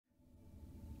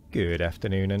Good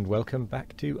afternoon and welcome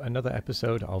back to another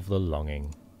episode of The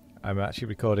Longing. I'm actually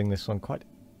recording this one quite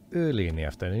early in the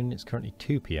afternoon. It's currently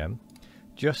 2 p.m.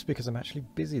 just because I'm actually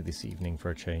busy this evening for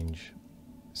a change.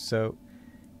 So,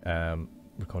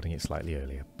 recording it slightly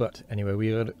earlier. But anyway,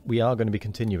 we are going to be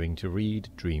continuing to read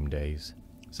Dream Days.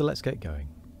 So let's get going.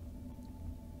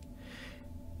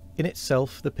 In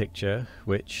itself, the picture,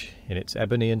 which, in its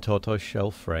ebony and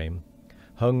tortoise-shell frame,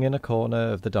 hung in a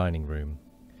corner of the dining room,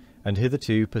 and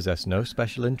hitherto possessed no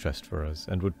special interest for us,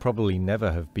 and would probably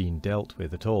never have been dealt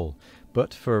with at all,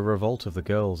 but for a revolt of the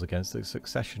girls against the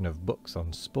succession of books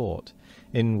on sport,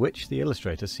 in which the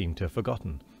illustrator seemed to have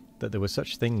forgotten that there were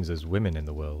such things as women in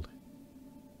the world.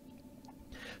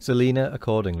 Selina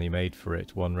accordingly made for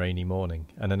it one rainy morning,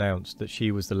 and announced that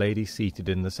she was the lady seated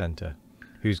in the centre,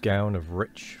 whose gown of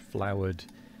rich, flowered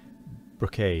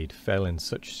brocade fell in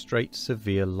such straight,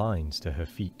 severe lines to her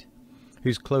feet,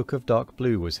 whose cloak of dark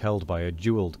blue was held by a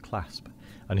jewelled clasp,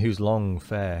 and whose long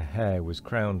fair hair was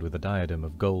crowned with a diadem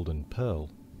of gold and pearl.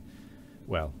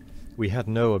 Well, we had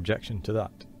no objection to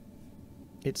that.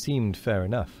 It seemed fair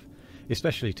enough,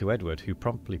 especially to Edward, who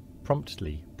promptly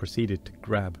proceeded to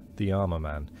grab the armour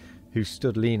man, who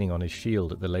stood leaning on his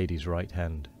shield at the lady's right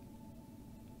hand.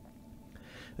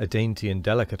 A dainty and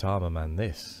delicate armour man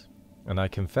this, and I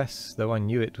confess, though I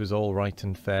knew it was all right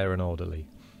and fair and orderly,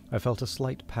 I felt a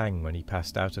slight pang when he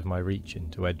passed out of my reach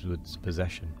into Edward's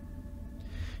possession.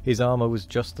 His armour was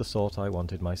just the sort I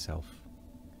wanted myself,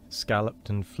 scalloped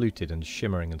and fluted and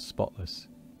shimmering and spotless.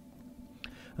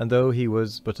 And though he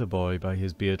was but a boy by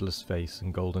his beardless face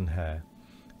and golden hair,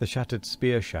 the shattered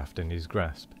spear shaft in his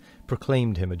grasp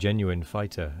proclaimed him a genuine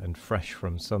fighter and fresh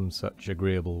from some such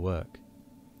agreeable work.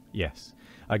 Yes,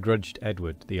 I grudged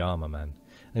Edward the armour man,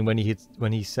 and when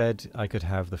he said I could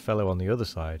have the fellow on the other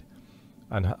side,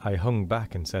 and I hung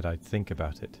back and said I'd think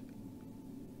about it.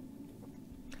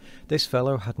 This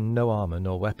fellow had no armour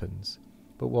nor weapons,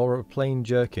 but wore a plain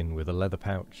jerkin with a leather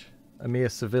pouch, a mere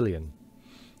civilian,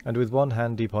 and with one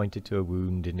hand he pointed to a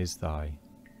wound in his thigh.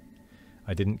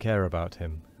 I didn't care about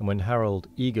him, and when Harold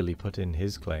eagerly put in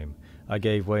his claim, I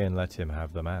gave way and let him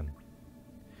have the man.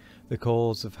 The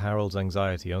cause of Harold's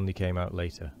anxiety only came out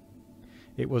later.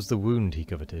 It was the wound he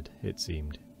coveted, it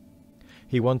seemed.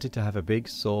 He wanted to have a big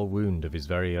sore wound of his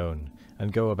very own,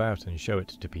 and go about and show it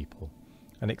to people,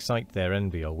 and excite their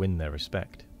envy or win their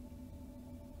respect.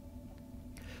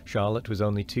 Charlotte was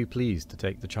only too pleased to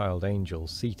take the child angel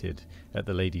seated at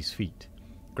the lady's feet,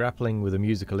 grappling with a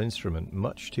musical instrument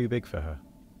much too big for her.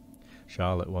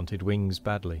 Charlotte wanted wings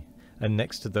badly, and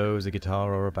next to those a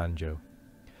guitar or a banjo.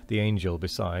 The angel,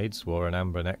 besides, wore an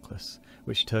amber necklace,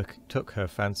 which took her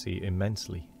fancy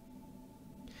immensely.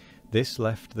 This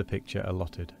left the picture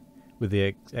allotted, with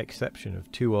the exception of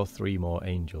 2 or 3 more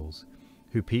angels,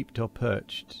 who peeped or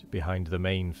perched behind the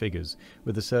main figures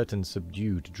with a certain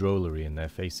subdued drollery in their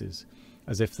faces,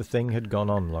 as if the thing had gone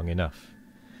on long enough,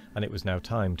 and it was now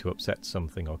time to upset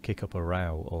something or kick up a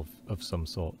row of some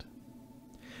sort.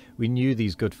 We knew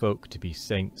these good folk to be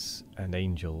saints and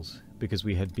angels, because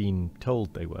we had been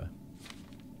told they were.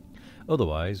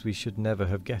 Otherwise we should never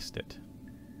have guessed it.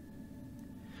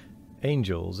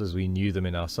 Angels, as we knew them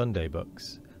in our Sunday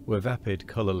books, were vapid,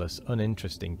 colourless,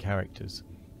 uninteresting characters,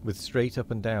 with straight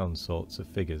up and down sorts of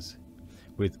figures,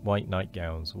 with white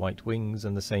nightgowns, white wings,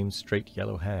 and the same straight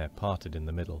yellow hair parted in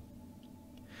the middle.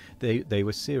 They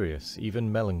were serious,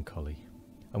 even melancholy,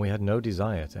 and we had no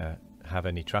desire to have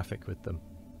any traffic with them.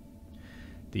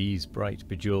 These bright,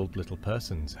 bejewelled little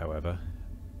persons, however,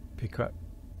 piquant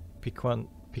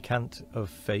of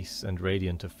face and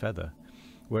radiant of feather,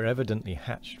 were evidently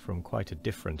hatched from quite a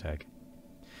different egg,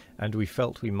 and we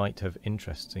felt we might have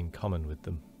interests in common with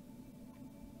them.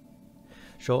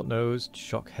 Short-nosed,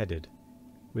 shock-headed,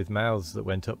 with mouths that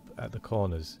went up at the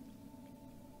corners,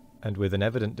 and with an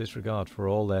evident disregard for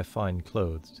all their fine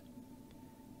clothes,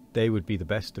 they would be the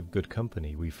best of good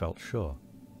company, we felt sure,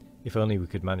 if only we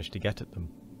could manage to get at them.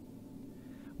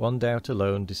 One doubt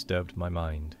alone disturbed my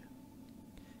mind.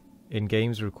 In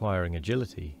games requiring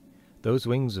agility, those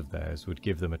wings of theirs would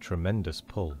give them a tremendous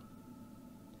pull.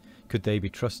 Could they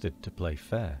be trusted to play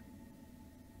fair?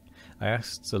 I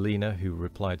asked Selina, who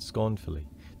replied scornfully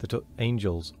that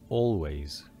angels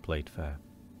always played fair.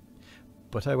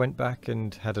 But I went back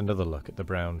and had another look at the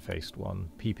brown-faced one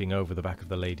peeping over the back of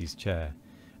the lady's chair,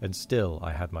 and still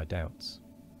I had my doubts.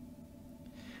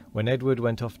 When Edward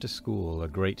went off to school, a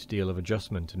great deal of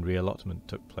adjustment and reallotment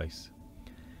took place,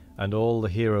 and all the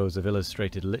heroes of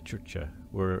illustrated literature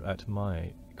were at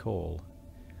my call,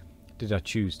 did I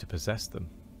choose to possess them.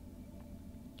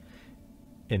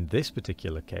 In this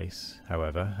particular case,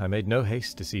 however, I made no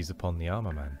haste to seize upon the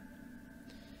armour man.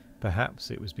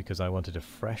 Perhaps it was because I wanted a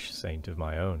fresh saint of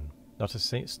my own, not a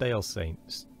stale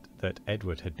saint that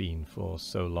Edward had been for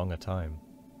so long a time.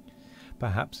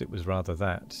 Perhaps it was rather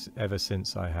that, ever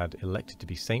since I had elected to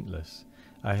be saintless,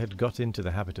 I had got into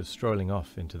the habit of strolling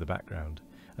off into the background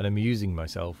and amusing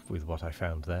myself with what I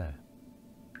found there.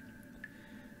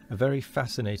 A very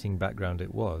fascinating background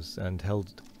it was, and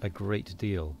held a great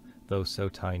deal, though so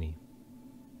tiny.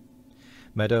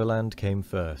 Meadowland came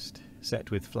first,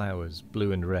 set with flowers,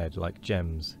 blue and red like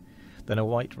gems. Then a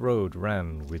white road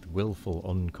ran with wilful,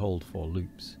 uncalled-for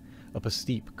loops, up a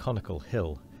steep conical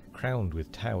hill, crowned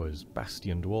with towers,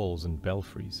 bastioned walls and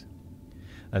belfries.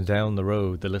 And down the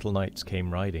road the little knights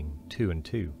came riding, 2 and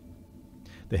 2.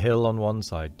 The hill on one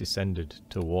side descended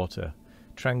to water,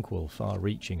 tranquil,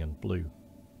 far-reaching and blue.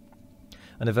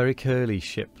 And a very curly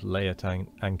ship lay at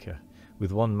anchor,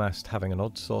 with one mast having an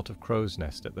odd sort of crow's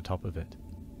nest at the top of it.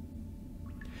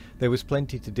 There was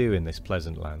plenty to do in this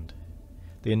pleasant land.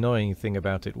 The annoying thing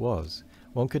about it was,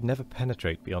 one could never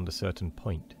penetrate beyond a certain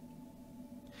point.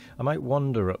 I might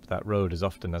wander up that road as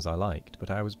often as I liked,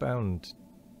 but I was bound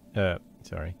to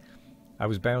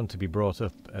be brought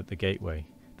up at the gateway,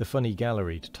 the funny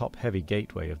galleried, top-heavy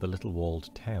gateway of the little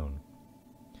walled town.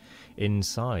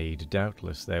 Inside,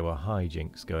 doubtless, there were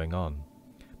hijinks going on,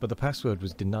 but the password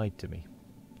was denied to me.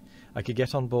 I could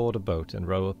get on board a boat and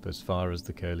row up as far as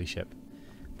the curly ship,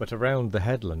 but around the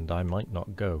headland I might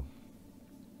not go.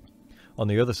 On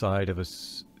the other side of a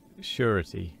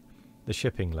surety, the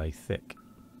shipping lay thick.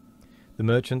 The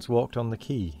merchants walked on the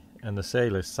quay, and the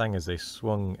sailors sang as they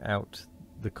swung out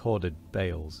the corded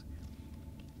bales.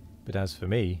 But as for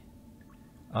me,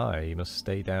 I must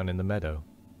stay down in the meadow,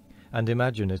 and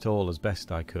imagine it all as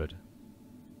best I could.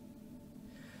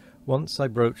 Once I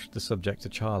broached the subject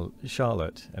to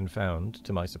Charlotte, and found,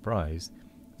 to my surprise,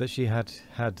 that she had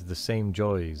had the same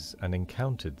joys and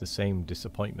encountered the same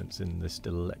disappointments in this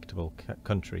delectable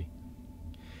country.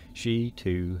 She,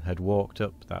 too, had walked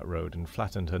up that road and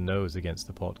flattened her nose against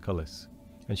the portcullis,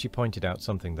 and she pointed out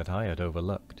something that I had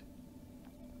overlooked.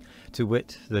 To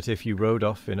wit, that if you rowed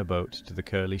off in a boat to the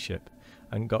curly ship,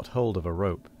 and got hold of a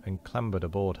rope, and clambered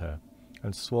aboard her,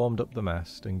 and swarmed up the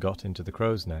mast, and got into the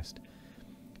crow's nest,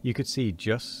 you could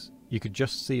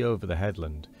just see over the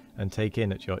headland, and take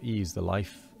in at your ease the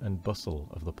life and bustle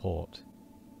of the port.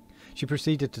 She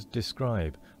proceeded to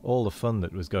describe all the fun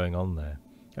that was going on there,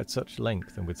 at such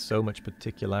length and with so much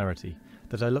particularity,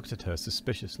 that I looked at her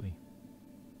suspiciously.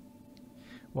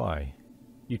 "Why,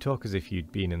 you talk as if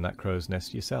you'd been in that crow's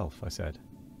nest yourself," I said.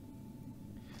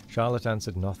 Charlotte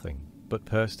answered nothing, but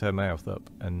pursed her mouth up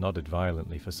and nodded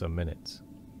violently for some minutes,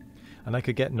 and I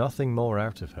could get nothing more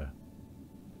out of her.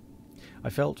 I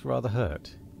felt rather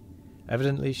hurt.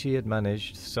 Evidently she had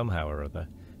managed, somehow or other,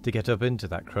 to get up into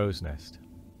that crow's nest.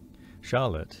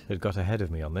 Charlotte had got ahead of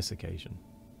me on this occasion.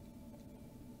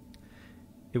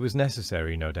 It was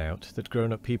necessary, no doubt, that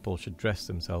grown-up people should dress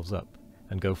themselves up,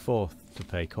 and go forth to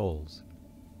pay calls.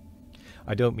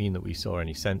 I don't mean that we saw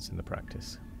any sense in the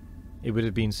practice. It would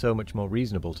have been so much more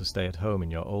reasonable to stay at home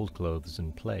in your old clothes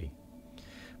and play.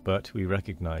 But we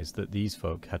recognised that these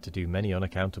folk had to do many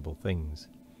unaccountable things,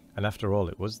 and after all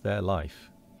it was their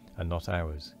life, and not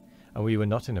ours, and we were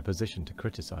not in a position to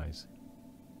criticise.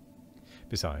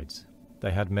 Besides,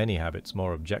 they had many habits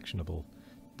more objectionable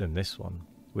than this one,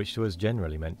 which was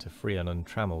generally meant a free and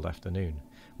untrammelled afternoon,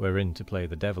 wherein to play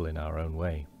the devil in our own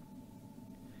way.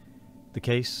 The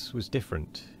case was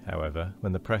different, however,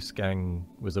 when the press gang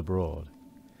was abroad,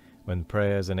 when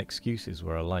prayers and excuses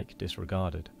were alike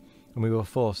disregarded, and we were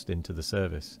forced into the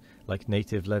service, like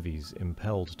native levies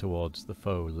impelled towards the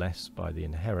foe less by the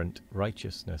inherent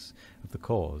righteousness of the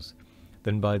cause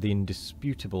than by the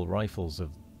indisputable rifles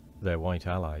of their white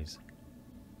allies.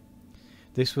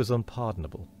 This was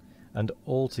unpardonable, and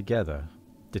altogether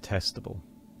detestable.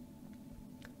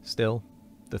 Still,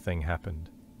 the thing happened,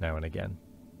 now and again,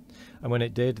 and when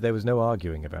it did, there was no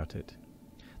arguing about it.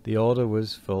 The order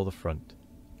was for the front,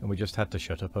 and we just had to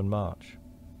shut up and march.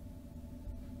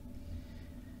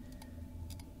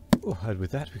 Oh, and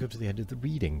with that, we come to the end of the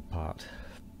reading part.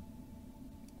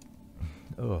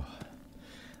 Oh,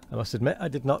 I must admit I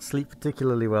did not sleep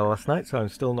particularly well last night, so I'm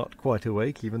still not quite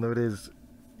awake, even though it is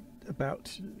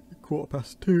about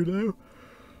 2:15 now.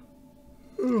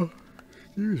 Oh,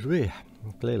 excuse me.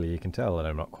 Clearly you can tell that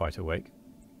I'm not quite awake,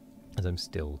 as I'm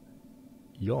still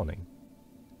yawning.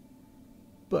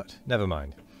 But never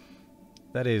mind.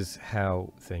 That is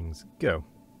how things go.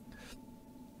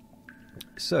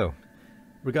 So,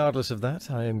 regardless of that,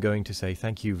 I am going to say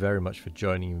thank you very much for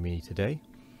joining me today.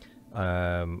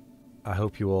 I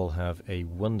hope you all have a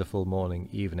wonderful morning,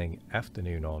 evening,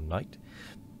 afternoon or night.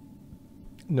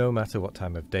 no matter what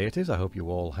time of day it is, I hope you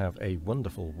all have a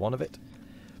wonderful one of it.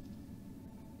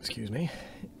 Excuse me.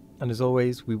 And as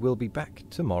always, we will be back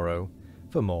tomorrow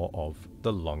for more of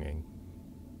The Longing.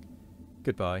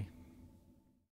 Goodbye.